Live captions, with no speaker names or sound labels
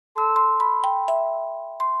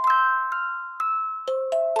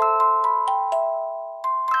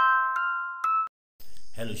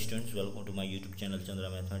Hello students, welcome to my YouTube channel Chandra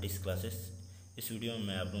mathematics classes. इस video में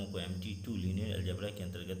मैं आप लोगों को MTE02 लीनियर अलजेब्रा के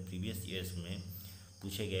अंतर्गत प्रीवियस ईयर्स में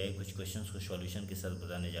पूछे गए कुछ क्वेश्चंस को सॉल्यूशन के साथ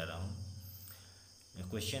बताने जा रहा हूं।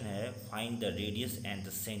 क्वेश्चन है, find the radius and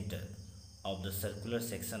the centre of the circular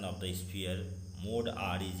section of the sphere mode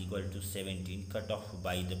r is equal to 17 cut off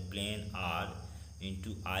by the plane r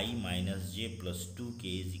into I minus J plus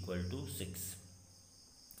 2k is equal to 6।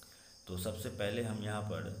 तो सबसे पहले हम यहाँ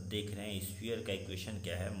पर देख रहे हैं sphere का इक्वेशन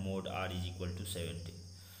क्या है, mode r is equal to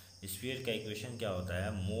 17। Sphere का इक्वेशन क्या होता है,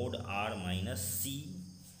 mode r minus C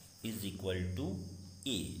is equal to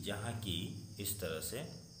ए, जहाँ की इस तरह से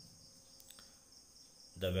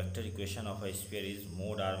the vector equation of a sphere is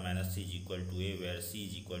mode r minus C is equal to A, where c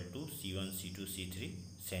is equal to c1 c2 c3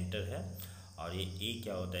 centre है, और ये a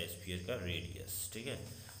क्या होता है, स्फीयर का रेडियस। ठीक है,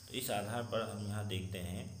 तो इस आधार पर हम यहाँ देखते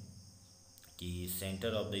हैं कि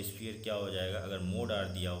सेंटर ऑफ द स्फीयर क्या हो जाएगा। अगर मोड r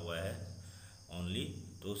दिया हुआ है ओनली,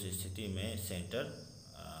 तो उस स्थिति में सेंटर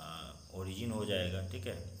ओरिजिन हो जाएगा। ठीक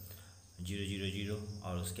है, 0 0 0,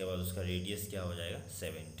 और उसके बाद उसका रेडियस क्या हो जाएगा,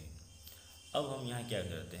 17। अब हम यहाँ क्या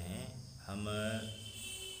करते हैं, हम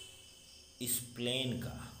इस प्लेन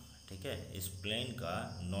का, ठीक है, इस प्लेन का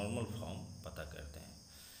नॉर्मल फॉर्म पता करते हैं।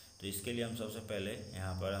 तो इसके लिए हम सबसे पहले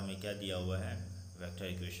यहाँ पर हमें क्या दिया हुआ है, वेक्टर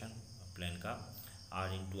इक्वेशन प्लेन का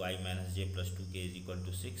r into I minus J plus 2k is equal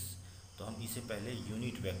to 6। तो हम इसे पहले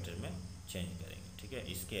यूनिट वेक्टर में चेंज करेंगे। ठीक है,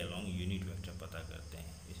 इसके अलॉन्ग यूनिट वेक्टर पता करते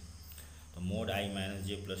हैं। तो mode I minus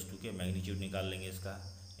J plus 2k magnitude निकाल लेंगे इसका,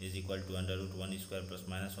 is equal to under root 1 square plus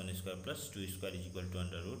minus 1 square plus 2 square is equal to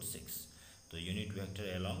under root 6। तो unit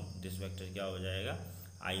vector along this vector क्या हो जाएगा,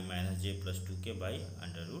 आई minus J plus 2k by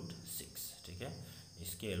under root 6। ठीक है,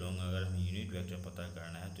 इसके अलॉन्ग अगर हमें यूनिट वेक्टर पता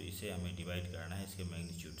करना है तो इसे हमें डिवाइड करना है इसके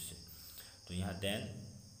मैग्नीट्यूड से। तो यहाँ then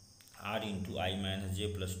r into I minus J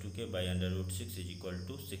plus 2k by under root 6 is equal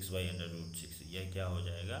to 6 by under root 6। यह क्या हो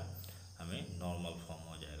जाएगा, हमें नॉर्मल फॉर्म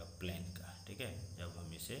हो जाएगा प्लेन का। ठीक है, जब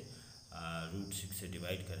हम इसे रूट 6 से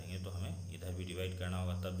डिवाइड करेंगे तो हमें इधर भी डिवाइड करना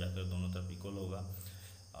होगा, तब जाकर दोनों तरफ इक्वल होगा।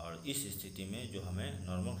 और इस स्थिति में जो हमें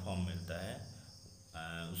नॉर्मल फॉर्म मिलता है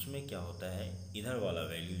उसमें क्या होता है, इधर वाला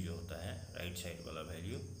वैल्यू जो होता है, राइट साइड वाला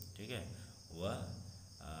वैल्यू, ठीक है,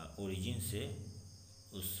 वह ओरिजिन से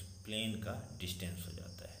उस प्लेन का डिस्टेंस हो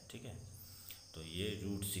जाता है। ठीक है, तो ये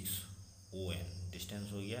रूट 6 ON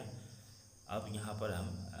डिस्टेंस हो गया। अब यहाँ पर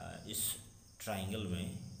हम इस ट्राइंगल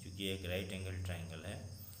में, क्योंकि एक राइट एंगल ट्राइंगल है,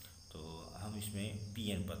 तो हम इसमें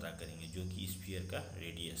PN पता करेंगे जो कि स्फीयर का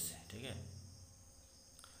रेडियस है। ठीक है,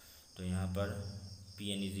 तो यहाँ पर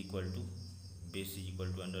PN is equal to base is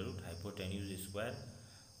equal to under root hypotenuse square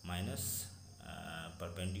minus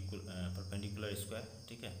perpendicular square.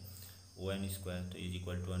 ठीक है, ON स्क्वायर, तो is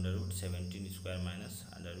equal to under root 17 square minus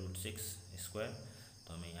under root 6 square.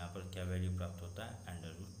 तो हमें यहाँ पर क्या वैल्यू प्राप्त होता है,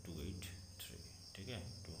 अंडर रूट 283। ठीक है,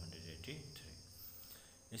 283।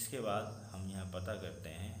 इसके बाद हम यहाँ पता करते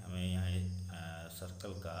हैं, हमें यहाँ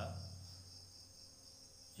सर्कल का,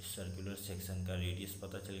 इस सर्कुलर सेक्शन का रेडियस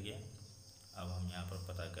पता चल गया। अब हम यहाँ पर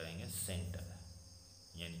पता करेंगे सेंटर,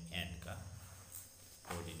 यानी N का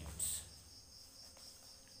कोऑर्डिनेट्स।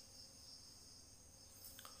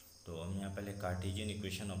 तो हम यहाँ पहले Cartesian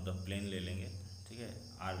equation of the plane ले लेंगे। ठीक है,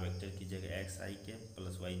 r वेक्टर की जगह x i के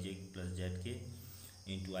plus y j plus z के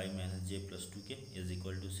into I minus J plus 2k is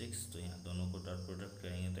equal to 6। तो यहाँ दोनों को डॉट प्रोडक्ट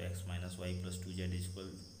करेंगे तो x minus Y plus 2z is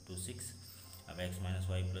equal to 6। अब x minus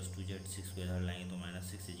Y plus 2z 6 को इधर लाएंगे तो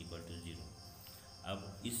माइनस 6 इज इक्वल टू 0।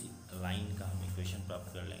 अब इस लाइन का हम इक्वेशन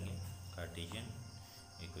प्राप्त कर लेंगे, कार्टेशियन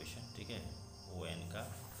इक्वेशन। ठीक है, ON का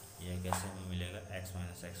यह कैसे हमें मिलेगा, x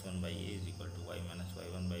minus x1 by A is equal to Y minus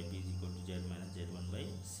y1 by B is equal to z minus z1 by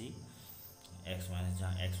C. x minus,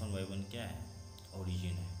 जहाँ x1 y1 क्या है,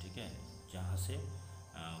 ओरिजिन है। ठीक है, जहाँ से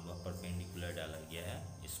वह परपेंडिकुलर डाला गया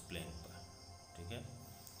है इस प्लेन पर। ठीक है,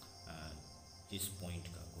 इस पॉइंट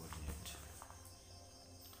का कोऑर्डिनेट।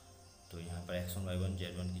 तो यहाँ पर x1 y1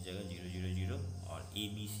 z1 की जगह 0 0 0, और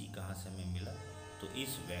ABC कहाँ से हमें मिला, तो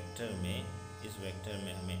इस वेक्टर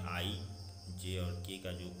में हमें i j और k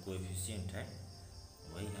का जो कोएफिशिएंट है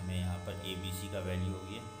वही हमें यहाँ पर ABC का वैल्यू हो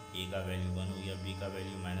गया, a का वैल्यू 1 हो गया, b का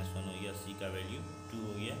वैल्यू -1 हो गया, c का वैल्यू 2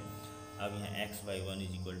 हो गया। अब यहाँ x by 1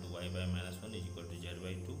 is equal to Y by -1 is equal to z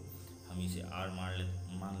by 2, हम इसे r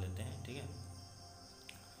मान लेते हैं। ठीक है,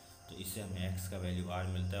 तो इससे हमें x का वैल्यू r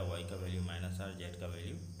मिलता है, y का वैल्यू -r, z का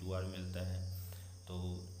वैल्यू 2r मिलता है। तो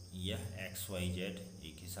यह x y z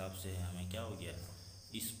एक हिसाब से हमें क्या हो गया,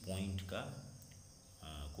 इस पॉइंट का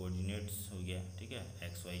कोऑर्डिनेट्स हो गया। ठीक है,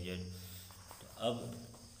 x y z। तो अब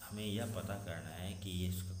हमें यह पता करना है कि ये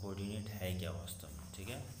इसका कोऑर्डिनेट है क्या वास्तव में। ठीक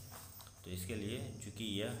है, तो इसके लिए चूँकि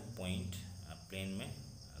यह पॉइंट प्लेन में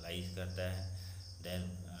लाइज करता है, देन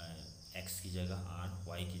एक्स की जगह आर,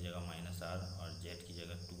 वाई की जगह माइनस आर और जेड की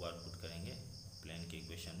जगह 2r पुट करेंगे प्लेन के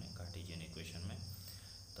इक्वेशन में, कार्टेशियन इक्वेशन में,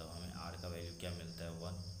 तब हमें आर का वैल्यू क्या मिलता है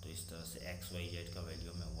 1। तो इस तरह से एक्स वाई जेड का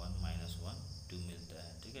वैल्यू हमें 1 -1 2 मिलता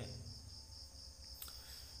है, ठीक है।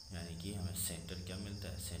 यानी कि हमें सेंटर क्या मिलता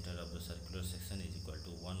है, centre of the circular section is equal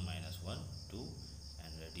to 1 -1 2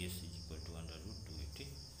 and radius is equal to √283,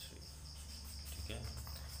 ठीक है।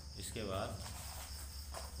 इसके बाद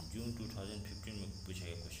जून 2015 में पूछे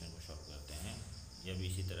गए क्वेश्चन को सॉल्व करते हैं। यह भी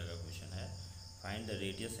इसी तरह का क्वेश्चन है। Find the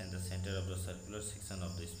radius and the centre of the circular section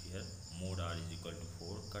of the sphere mode r is equal to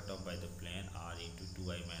 4 cut off by the plane r into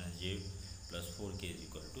 2i - j + 4k is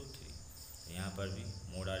equal to 3। तो यहाँ पर भी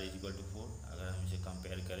mode r is equal to 4, अगर हम इसे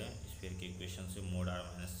compare करें sphere के equation से mode r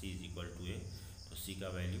 - c is equal to a, तो c का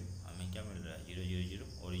वैल्यू हमें क्या मिल रहा है 0 0 0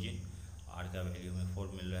 ओरिजिन, r का वैल्यू हमें 4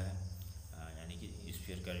 मिल रहा है, यानी कि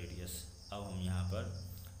स्फीयर का रेडियस। अब हम यहाँ पर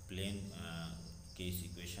प्लेन के इस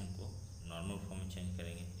इक्वेशन को नॉर्मल फॉर्म में चेंज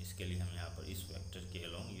करेंगे। इसके लिए हम यहाँ पर इस वेक्टर के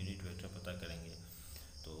अलोंग यूनिट वेक्टर पता करेंगे।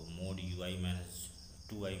 तो mode ui -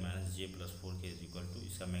 2i - j + 4k is equal to,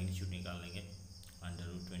 इसका मैग्नीट्यूड निकाल लेंगे,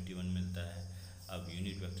 √21 मिलता है। अब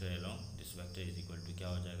unit vector along this vector is equal to क्या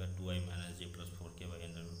हो जाएगा 2i - j + 4k by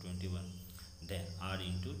 √21, then r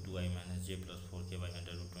into 2i - j + 4k by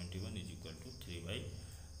 √21 is equal to 3 by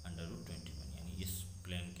 √21। यानी इस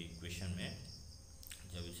प्लेन के इक्वेशन में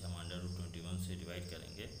जब इसे हम √21 से डिवाइड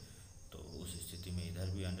करेंगे तो उस स्थिति में इधर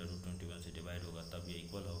भी √21 से डिवाइड होगा, तब ये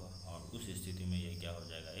इक्वल होगा, और उस स्थिति में ये क्या हो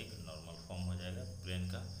जाएगा, एक नॉर्मल फॉर्म हो जाएगा प्लेन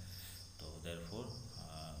का। तो देयरफॉर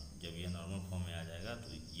जब ये नॉर्मल फॉर्म में आ जाएगा तो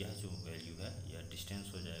यह जो वैल्यू है यह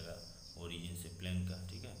डिस्टेंस हो जाएगा ओरिजिन से प्लेन का,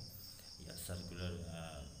 ठीक है, या सर्कुलर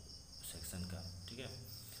सेक्शन का, ठीक है।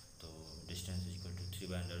 तो distance is equal to 3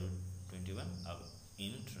 by √21। अब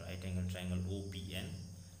in right angle triangle OPN,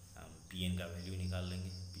 PN का वैल्यू निकाल लेंगे,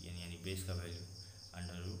 PN यानी बेस का value, √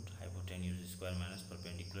 hypotenuse square minus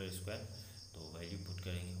perpendicular square, तो वैल्यू पुट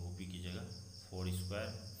करेंगे OP की जगह 4 स्क्वायर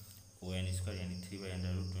ON स्क्वायर यानी 3 बाई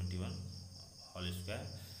 √21 होल स्क्वायर,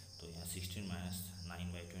 तो यहाँ 16 -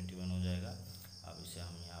 9 बाई 21 हो जाएगा। अब इसे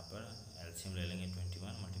हम यहाँ पर एलसीएम ले लेंगे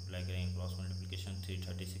 21, मल्टीप्लाई करेंगे क्रॉस मल्टीप्लिकेशन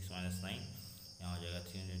 336 - 9, यहाँ हो जाएगा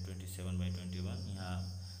 327 बाई 21, यहाँ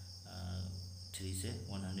 3 से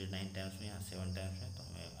 109 टाइम्स में, यहाँ 7 टाइम्स में, तो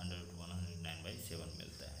हमें √109/7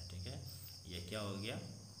 मिलता है, ठीक है। यह क्या हो गया,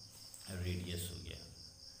 रेडियस हो गया,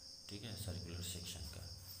 ठीक है, सर्कुलर सेक्शन का।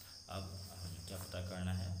 अब हमें क्या पता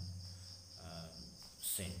करना है,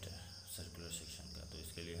 सेंटर सर्कुलर सेक्शन का। तो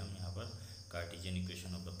इसके लिए हम यहाँ पर Cartesian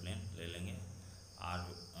equation of the plane ले लेंगे, r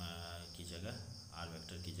की जगह, r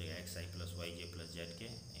वेक्टर की जगह xi + yj + zk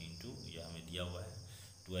इंटू, यह हमें दिया हुआ है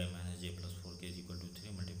 2i - j + 4k is equal to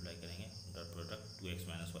 3, multiply करेंगे dot product 2x -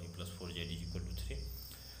 y + 4z is equal to 3।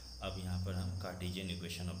 अब यहाँ पर हम Cartesian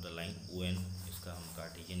equation of the line ON, इसका हम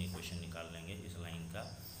कार्टेशियन इक्वेशन निकाल लेंगे इस लाइन का,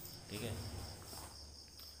 ठीक है।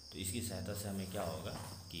 तो इसकी सहायता से हमें क्या होगा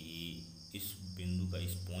कि इस बिंदु का,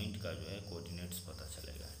 इस पॉइंट का जो है कोऑर्डिनेट्स पता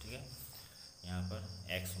चलेगा, ठीक है। यहाँ पर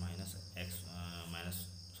x -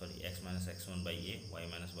 x1/a, y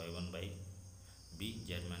 - y1/b,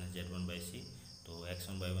 z - z1/c, तो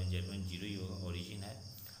x1/1 z1 0 ही होगा, ओरिजिन है,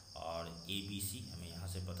 और ABC हमें यहाँ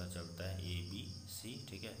से पता चलता है ABC,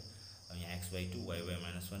 ठीक है। अब यहाँ x/2 y/-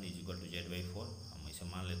 1 is equal to z/4, हम इसे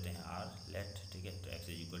मान लेते हैं r लेट, ठीक है। तो x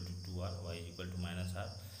is equal to 2r, y is equal to -r,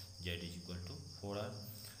 z is equal to 4r।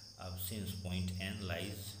 अब since point N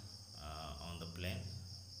lies on the plane,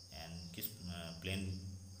 and किस प्लेन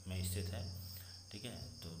में स्थित है, ठीक है,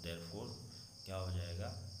 तो देयरफॉर क्या हो जाएगा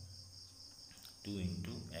 2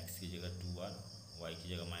 इंटू एक्स की जगह 2r, y की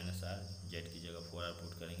जगह -r, z की जगह 4r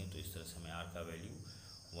पुट करेंगे, तो इस तरह से हमें r का वैल्यू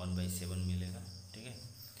 1/7 मिलेगा, ठीक है।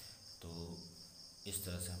 तो इस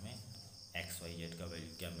तरह से हमें x y z का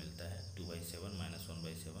वैल्यू क्या मिलता है 2/7 -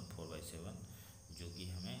 1/7 4/7, जो कि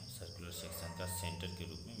हमें सर्कुलर सेक्शन का सेंटर के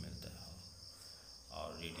रूप में मिलता है, और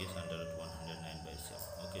रेडियस √109/7।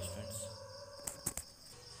 ओके स्टूडेंट्स,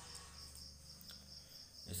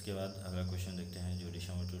 इसके बाद अगला क्वेश्चन देखते हैं जो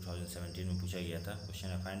दिसंबर 2017 में पूछा गया था। क्वेश्चन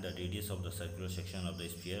है find the radius of the circular section of the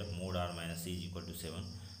sphere mode r - c is equal to 7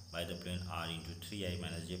 by the plane r into 3i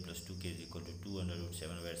 - j + 2k is equal to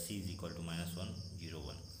 2√7 where c is equal to -1 0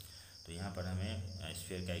 1। तो यहाँ पर हमें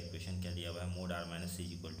sphere का equation क्या दिया हुआ है, mode r - c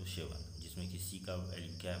is equal to 7, जिसमें कि c का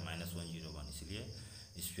वैल्यू क्या है -1 0 1, इसलिए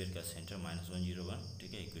स्फीयर का सेंटर -1 0 1,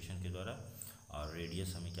 ठीक है, इक्वेशन के द्वारा, और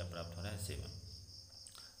रेडियस हमें क्या प्राप्त हो रहा है 7।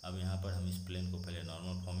 अब यहाँ पर हम इस प्लेन को पहले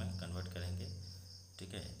नॉर्मल फॉर्म में कन्वर्ट करेंगे,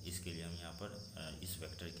 ठीक है। इसके लिए हम यहाँ पर इस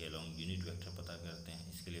वेक्टर के अलोंग यूनिट वेक्टर पता करते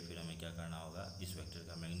हैं। इसके लिए फिर हमें क्या करना होगा, इस वेक्टर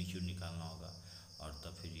का मैग्नीट्यूड निकालना होगा, और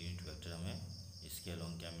तब फिर यूनिट वेक्टर हमें इसके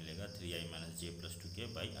अलोंग क्या मिलेगा 3i - j + 2k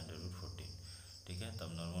बाई √14, ठीक है,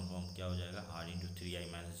 तब नॉर्मल फॉर्म क्या हो जाएगा, r into 3i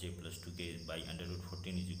minus J plus 2k by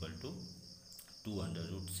 √14 is equal to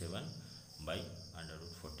 2√7 by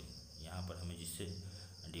 √14। यहाँ पर हमें जिससे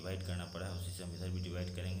डिवाइड करना पड़ा है उसी से हम इधर भी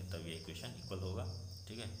डिवाइड करेंगे, तब ये इक्वेशन इक्वल होगा।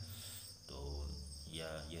 ठीक है, तो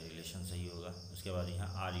ये रिलेशन सही होगा। उसके बाद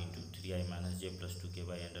यहाँ r into 3i minus J plus 2k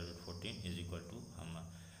by √14 is equal to हम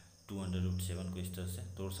 2√7 को इस तरह से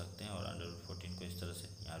तोड़ सकते हैं और √14 को इस तरह से,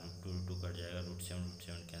 यहाँ √2 कट जाएगा,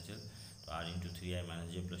 √7 कैंसिल, तो r into 3i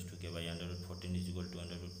minus J plus 2k by √14 is equal to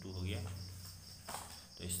 √2 हो गया।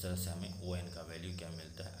 तो इस तरह से हमें ON का वैल्यू क्या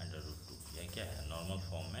मिलता है, √2। यह क्या है, नॉर्मल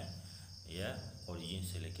फॉर्म में यह ओरिजिन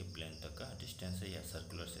से लेके प्लेन तक का डिस्टेंस है या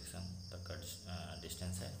सर्कुलर सेक्शन तक का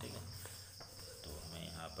डिस्टेंस है। ठीक है, तो हमें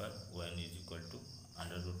यहाँ पर ON इज इक्वल टू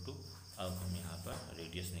 √2। अब हम यहाँ पर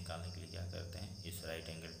रेडियस निकालने के लिए क्या करते हैं, इस राइट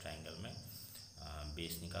एंगल ट्राइंगल में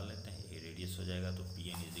बेस निकाल लेते हैं, ये रेडियस हो जाएगा। तो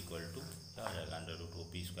PN इज इक्वल टू क्या हो जाएगा,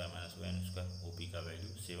 √OP² माइनस ON²। OP का वैल्यू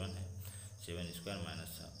 7 है, 7²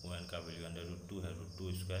 माइनस ON का वैल्यू √2 है,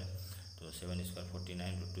 √2², तो 7²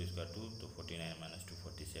 49, √2² 2, तो 49 माइनस 2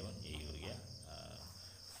 47, यही हो गया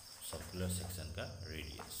सर्कुलर सेक्शन का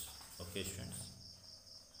रेडियस। ओके स्टूडेंट्स,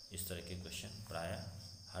 इस तरह के क्वेश्चन प्रायः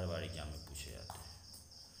हर बार एग्जाम में पूछे जाते हैं।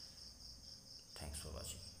 Thanks for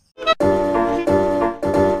watching.